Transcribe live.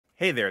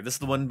Hey there, this is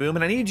the One Boom,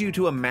 and I need you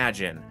to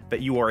imagine that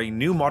you are a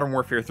new Modern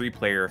Warfare 3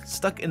 player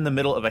stuck in the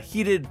middle of a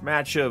heated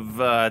match of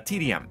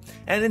TDM,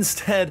 and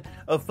instead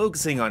of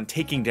focusing on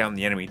taking down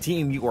the enemy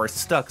team, you are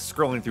stuck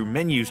scrolling through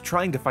menus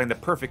trying to find the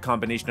perfect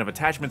combination of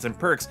attachments and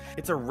perks.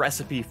 It's a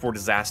recipe for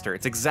disaster.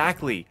 It's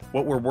exactly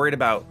what we're worried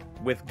about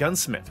with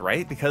Gunsmith,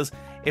 right? Because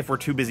if we're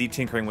too busy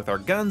tinkering with our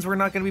guns, we're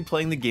not going to be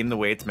playing the game the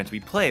way it's meant to be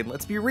played.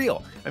 Let's be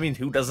real. I mean,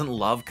 who doesn't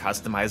love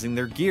customizing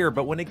their gear?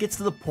 But when it gets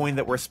to the point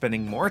that we're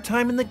spending more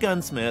time in the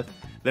Gunsmith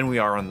than we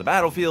are on the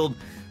battlefield,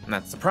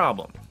 that's the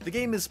problem. The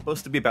game is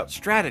supposed to be about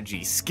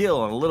strategy,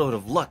 skill, and a little bit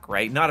of luck,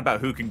 right? Not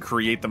about who can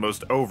create the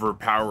most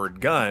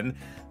overpowered gun.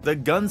 The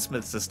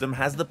Gunsmith system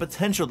has the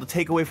potential to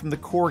take away from the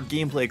core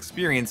gameplay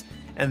experience,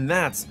 and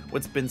that's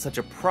what's been such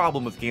a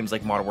problem with games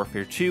like Modern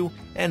Warfare 2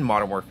 and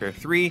Modern Warfare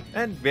 3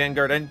 and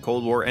Vanguard and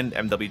Cold War and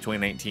MW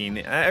 2019.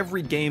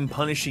 Every game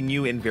punishing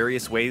you in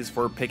various ways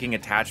for picking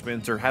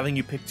attachments or having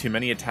you pick too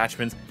many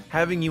attachments,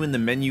 having you in the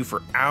menu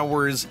for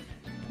hours,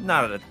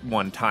 not at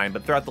one time,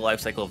 but throughout the life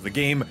cycle of the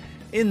game,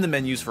 in the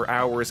menus for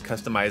hours,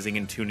 customizing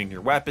and tuning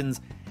your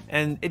weapons,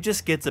 and it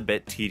just gets a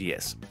bit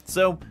tedious.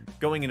 So,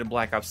 going into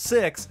Black Ops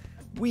 6,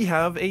 we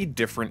have a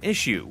different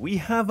issue. We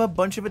have a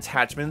bunch of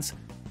attachments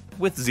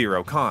with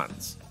zero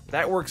cons.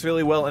 That works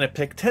really well in a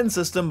pick 10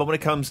 system, but when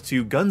it comes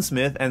to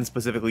Gunsmith, and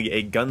specifically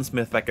a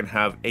Gunsmith that can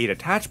have 8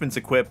 attachments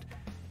equipped,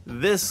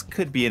 this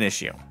could be an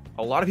issue.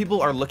 A lot of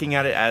people are looking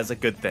at it as a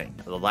good thing.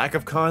 The lack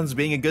of cons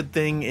being a good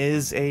thing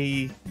is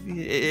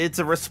it's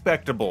a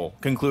respectable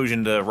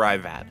conclusion to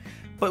arrive at.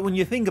 But when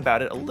you think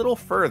about it a little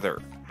further,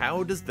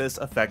 how does this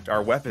affect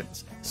our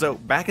weapons? So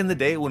back in the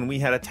day when we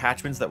had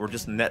attachments that were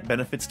just net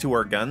benefits to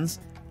our guns,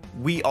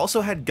 we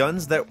also had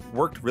guns that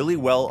worked really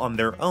well on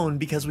their own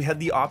because we had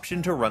the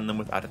option to run them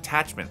without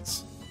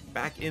attachments.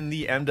 Back in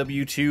the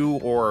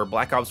MW2 or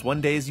Black Ops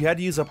 1 days, you had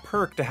to use a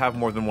perk to have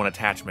more than one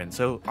attachment,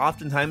 so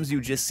oftentimes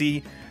you just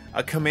see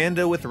a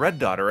commando with red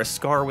dot or a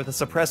scar with a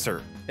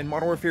suppressor. In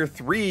Modern Warfare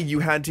 3, you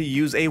had to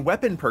use a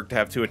weapon perk to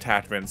have 2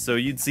 attachments, so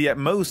you'd see at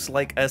most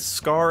like a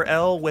scar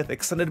L with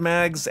extended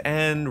mags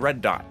and red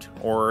dot,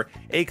 or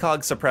ACOG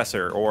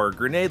suppressor, or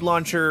grenade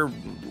launcher,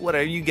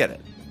 whatever, you get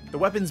it. The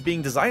weapons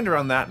being designed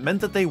around that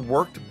meant that they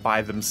worked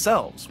by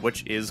themselves,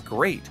 which is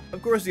great.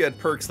 Of course, you had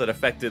perks that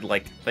affected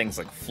things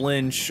like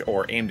flinch,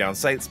 or aim down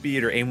sight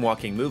speed, or aim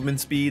walking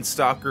movement speed,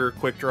 stalker,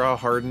 quick draw,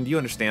 hardened, you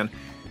understand.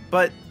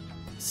 But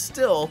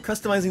still,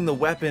 customizing the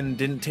weapon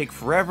didn't take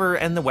forever,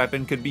 and the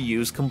weapon could be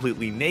used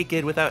completely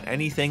naked without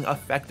anything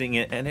affecting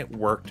it, and it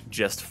worked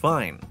just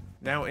fine.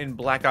 Now in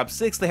Black Ops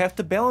 6, they have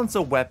to balance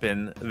a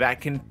weapon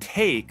that can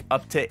take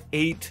up to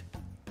 8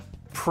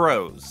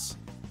 pros.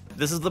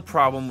 This is the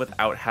problem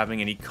without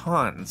having any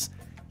cons.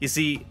 You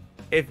see,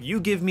 if you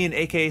give me an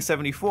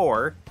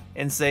AK-74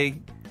 and say,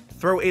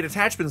 throw 8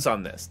 attachments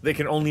on this, they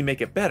can only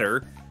make it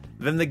better,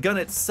 then the gun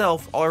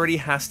itself already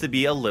has to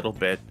be a little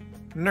bit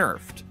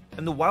nerfed.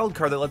 And the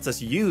wildcard that lets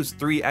us use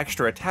 3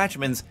 extra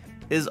attachments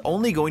is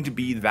only going to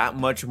be that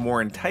much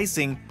more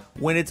enticing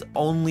when it's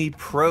only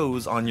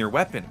pros on your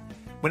weapon.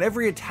 When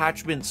every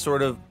attachment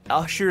sort of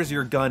ushers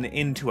your gun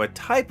into a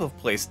type of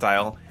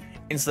playstyle,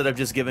 instead of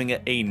just giving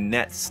it a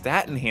net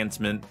stat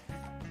enhancement,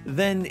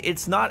 then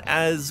it's not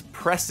as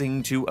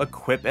pressing to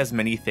equip as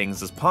many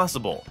things as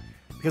possible.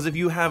 Because if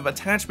you have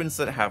attachments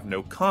that have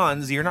no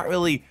cons, you're not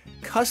really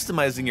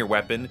customizing your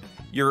weapon,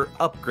 you're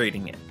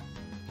upgrading it.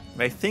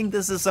 And I think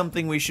this is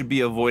something we should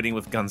be avoiding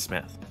with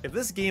Gunsmith. If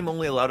this game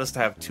only allowed us to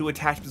have 2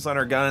 attachments on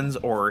our guns,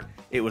 or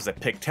it was a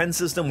pick 10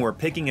 system where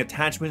picking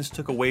attachments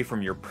took away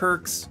from your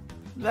perks,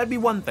 that'd be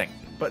one thing.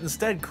 But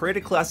instead, Create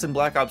a Class in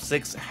Black Ops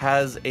 6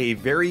 has a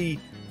very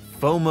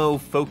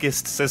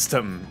FOMO-focused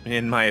system,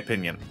 in my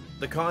opinion.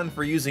 The con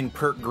for using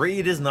perk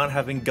greed is not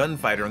having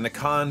gunfighter, and the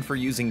con for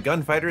using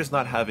gunfighter is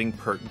not having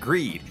perk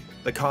greed.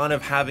 The con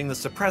of having the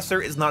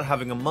suppressor is not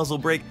having a muzzle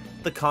brake.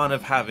 The con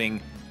of having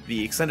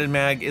the extended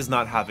mag is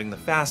not having the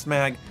fast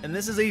mag, and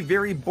this is a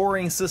very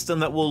boring system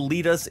that will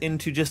lead us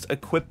into just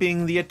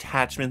equipping the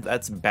attachment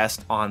that's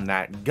best on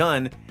that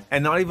gun,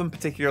 and not even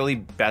particularly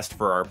best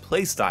for our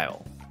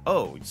playstyle.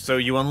 Oh, so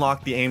you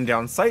unlock the aim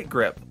down sight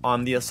grip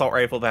on the assault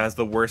rifle that has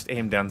the worst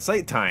aim down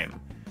sight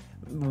time.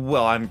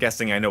 Well, I'm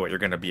guessing I know what you're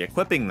going to be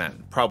equipping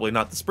then. Probably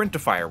not the sprint to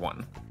fire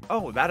one.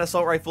 Oh, that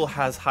assault rifle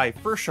has high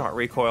first shot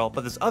recoil,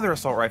 but this other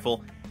assault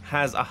rifle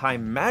has a high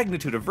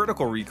magnitude of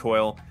vertical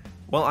recoil.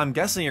 Well, I'm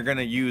guessing you're going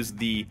to use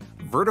the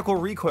vertical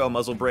recoil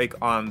muzzle brake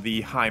on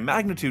the high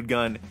magnitude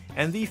gun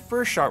and the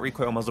first shot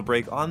recoil muzzle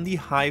brake on the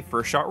high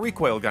first shot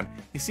recoil gun.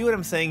 You see what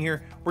I'm saying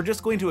here? We're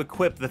just going to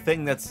equip the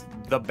thing that's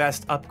the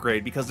best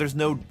upgrade because there's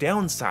no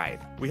downside.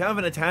 We have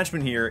an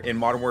attachment here in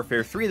Modern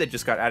Warfare 3 that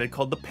just got added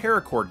called the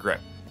Paracord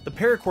Grip. The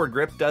Paracord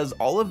Grip does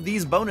all of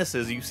these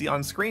bonuses you see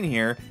on screen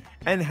here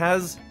and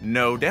has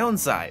no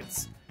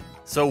downsides.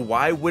 So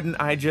why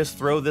wouldn't I just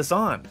throw this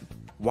on?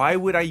 Why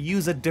would I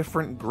use a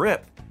different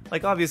grip?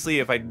 Like, obviously,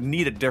 if I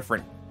need a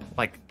different,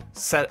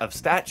 set of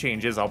stat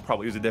changes, I'll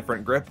probably use a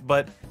different grip,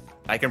 but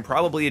I can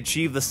probably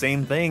achieve the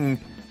same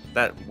thing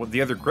that what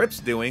the other grip's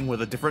doing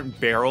with a different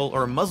barrel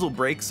or muzzle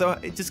brake, so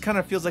it just kind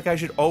of feels like I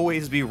should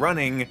always be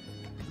running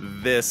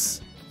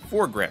this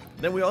foregrip.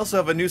 Then we also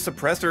have a new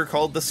suppressor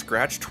called the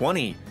Scratch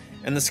 20,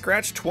 and the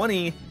Scratch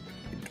 20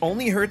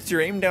 only hurts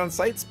your aim down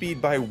sight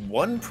speed by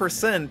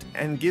 1%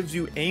 and gives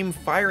you aim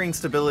firing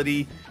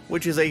stability,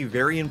 which is a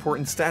very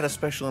important stat,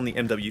 especially on the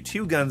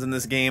MW2 guns in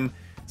this game.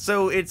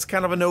 So it's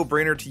kind of a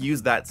no-brainer to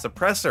use that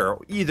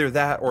suppressor, either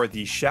that or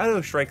the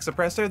Shadow Strike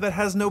suppressor that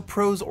has no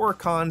pros or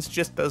cons,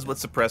 just does what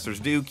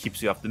suppressors do,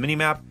 keeps you off the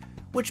minimap,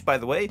 which, by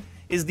the way,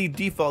 is the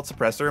default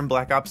suppressor in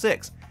Black Ops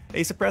 6.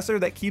 A suppressor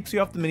that keeps you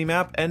off the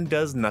minimap and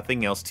does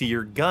nothing else to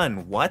your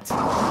gun. What?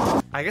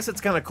 I guess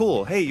it's kind of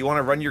cool. Hey, you want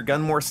to run your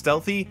gun more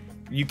stealthy?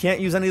 You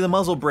can't use any of the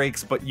muzzle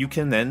brakes, but you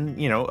can then,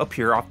 you know,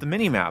 appear off the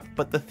minimap.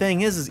 But the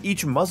thing is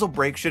each muzzle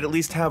brake should at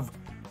least have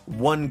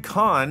one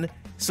con,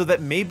 so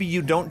that maybe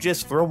you don't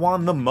just throw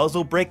on the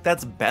muzzle brake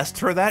that's best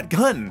for that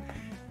gun.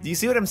 Do you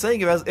see what I'm saying?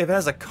 If it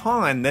has a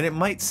con, then it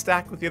might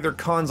stack with the other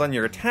cons on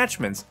your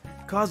attachments,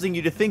 causing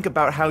you to think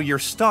about how your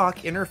stock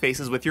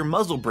interfaces with your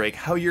muzzle brake,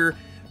 how your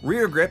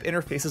rear grip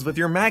interfaces with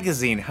your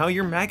magazine, how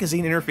your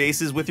magazine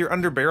interfaces with your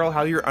underbarrel,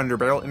 how your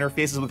underbarrel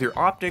interfaces with your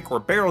optic or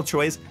barrel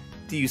choice.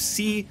 Do you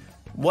see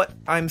what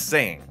I'm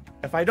saying?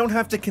 If I don't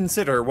have to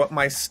consider what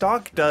my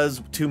stock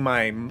does to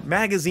my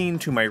magazine,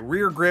 to my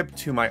rear grip,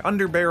 to my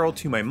underbarrel,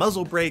 to my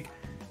muzzle brake,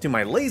 to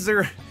my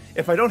laser,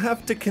 if I don't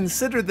have to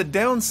consider the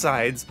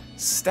downsides,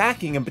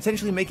 stacking and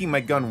potentially making my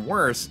gun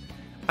worse,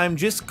 I'm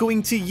just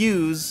going to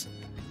use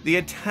the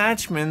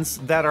attachments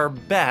that are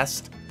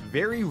best,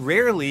 very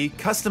rarely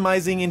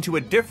customizing into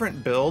a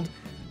different build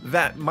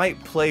that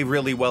might play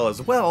really well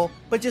as well,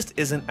 but just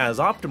isn't as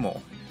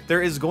optimal.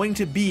 There is going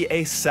to be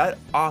a set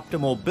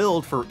optimal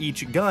build for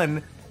each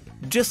gun,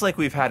 just like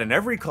we've had in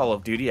every Call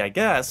of Duty, I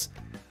guess,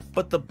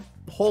 but the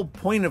whole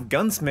point of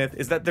Gunsmith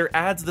is that there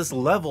adds this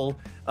level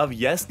of,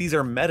 yes, these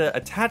are meta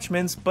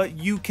attachments, but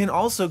you can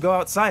also go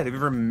outside. Have you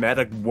ever met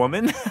a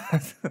woman?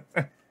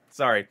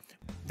 Sorry.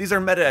 These are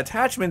meta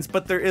attachments,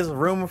 but there is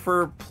room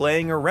for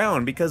playing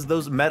around because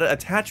those meta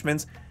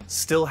attachments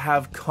still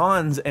have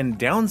cons and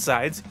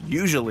downsides,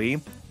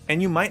 usually,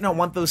 and you might not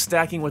want those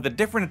stacking with a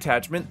different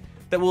attachment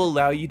that will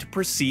allow you to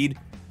proceed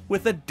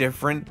with a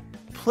different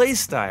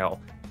playstyle.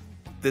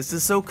 This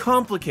is so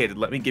complicated.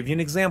 Let me give you an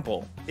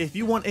example. If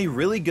you want a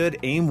really good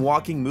aim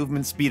walking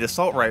movement speed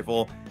assault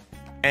rifle,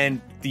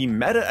 and the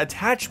meta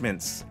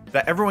attachments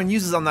that everyone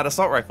uses on that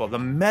assault rifle, the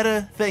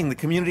meta thing the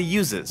community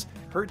uses,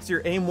 hurts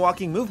your aim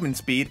walking movement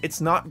speed,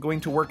 it's not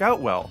going to work out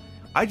well.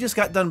 I just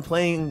got done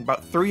playing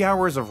about 3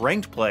 hours of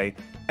ranked play,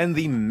 and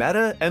the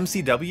meta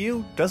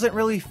MCW doesn't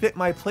really fit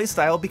my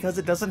playstyle because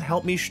it doesn't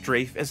help me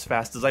strafe as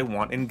fast as I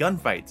want in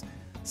gunfights.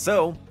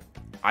 So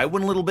I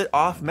went a little bit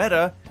off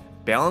meta,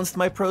 balanced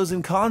my pros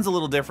and cons a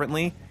little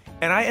differently,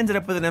 and I ended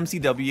up with an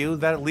MCW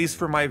that, at least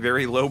for my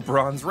very low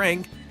bronze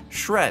rank,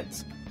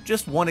 shreds.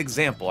 Just one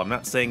example. I'm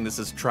not saying this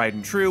is tried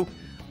and true.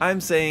 I'm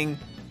saying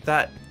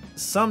that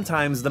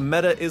sometimes the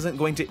meta isn't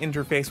going to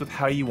interface with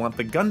how you want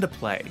the gun to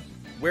play.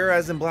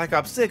 Whereas in Black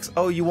Ops 6,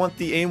 oh, you want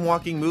the aim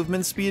walking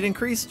movement speed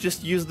increase?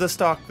 Just use the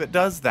stock that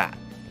does that.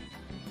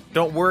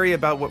 Don't worry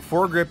about what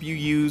foregrip you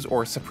use,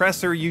 or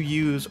suppressor you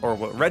use, or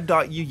what red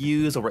dot you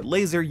use, or what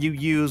laser you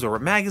use, or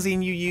what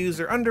magazine you use,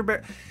 or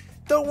underbarrel.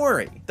 Don't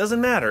worry,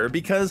 doesn't matter,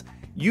 because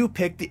you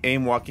picked the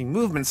aim walking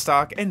movement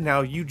stock, and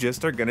now you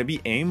just are gonna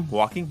be aim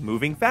walking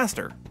moving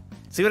faster.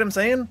 See what I'm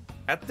saying?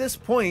 At this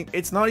point,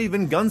 it's not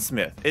even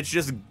Gunsmith, it's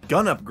just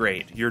gun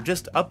upgrade. You're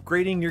just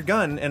upgrading your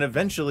gun, and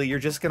eventually you're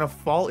just gonna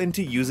fall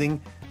into using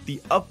the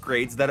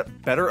upgrades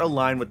that better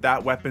align with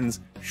that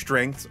weapon's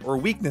strengths or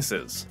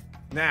weaknesses.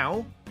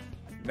 Now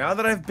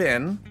that I've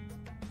been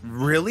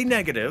really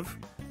negative,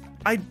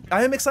 I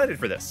am excited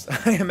for this.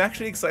 I am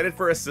actually excited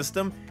for a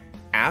system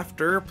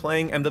after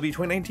playing MW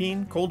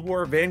 2019, Cold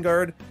War,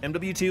 Vanguard,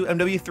 MW2,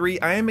 MW3.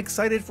 I am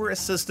excited for a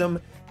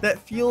system that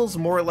feels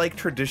more like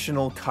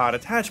traditional COD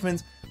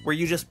attachments where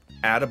you just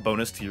add a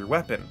bonus to your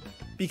weapon.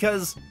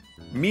 Because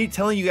me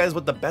telling you guys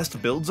what the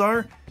best builds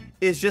are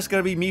is just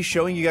gonna be me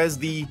showing you guys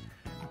the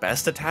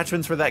best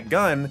attachments for that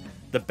gun,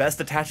 the best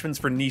attachments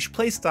for niche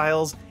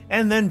playstyles,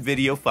 and then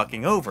video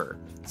fucking over.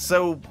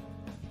 So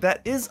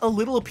that is a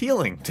little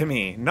appealing to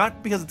me,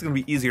 not because it's going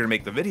to be easier to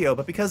make the video,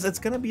 but because it's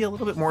going to be a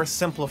little bit more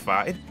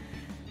simplified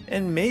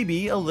and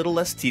maybe a little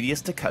less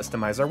tedious to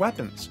customize our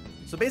weapons.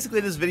 So basically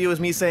this video is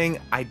me saying,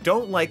 I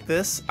don't like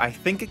this, I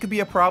think it could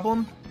be a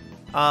problem.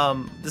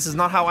 This is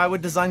not how I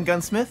would design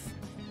Gunsmith,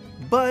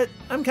 but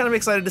I'm kind of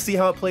excited to see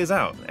how it plays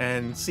out,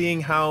 and seeing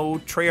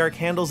how Treyarch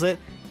handles it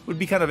would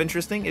be kind of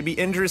interesting. It'd be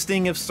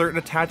interesting if certain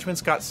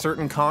attachments got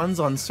certain cons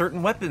on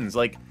certain weapons,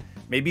 like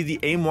maybe the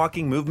aim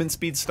walking movement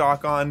speed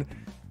stock on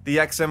the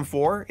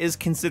XM4 is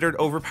considered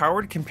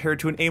overpowered compared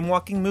to an aim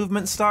walking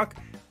movement stock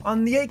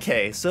on the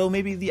AK, so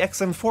maybe the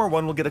XM4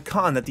 one will get a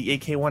con that the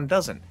AK one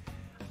doesn't.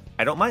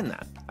 I don't mind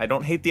that. I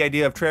don't hate the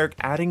idea of Treyarch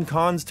adding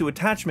cons to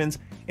attachments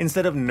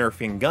instead of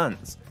nerfing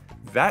guns.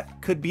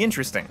 That could be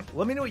interesting.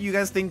 Let me know what you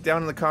guys think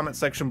down in the comment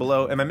section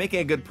below. Am I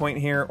making a good point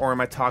here, or am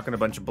I talking a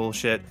bunch of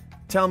bullshit?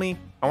 Tell me,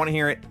 I want to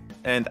hear it.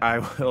 and I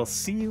will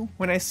see you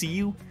when I see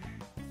you.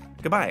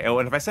 Goodbye. Oh,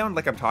 and if I sound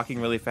like I'm talking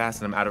really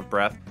fast and I'm out of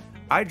breath,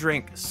 I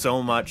drank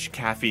so much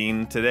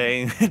caffeine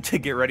today to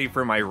get ready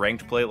for my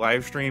ranked play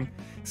live stream,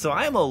 so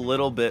I'm a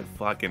little bit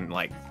fucking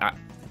like,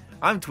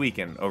 I'm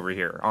tweaking over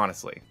here,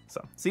 honestly.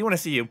 So, see you when I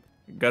see you.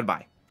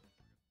 Goodbye.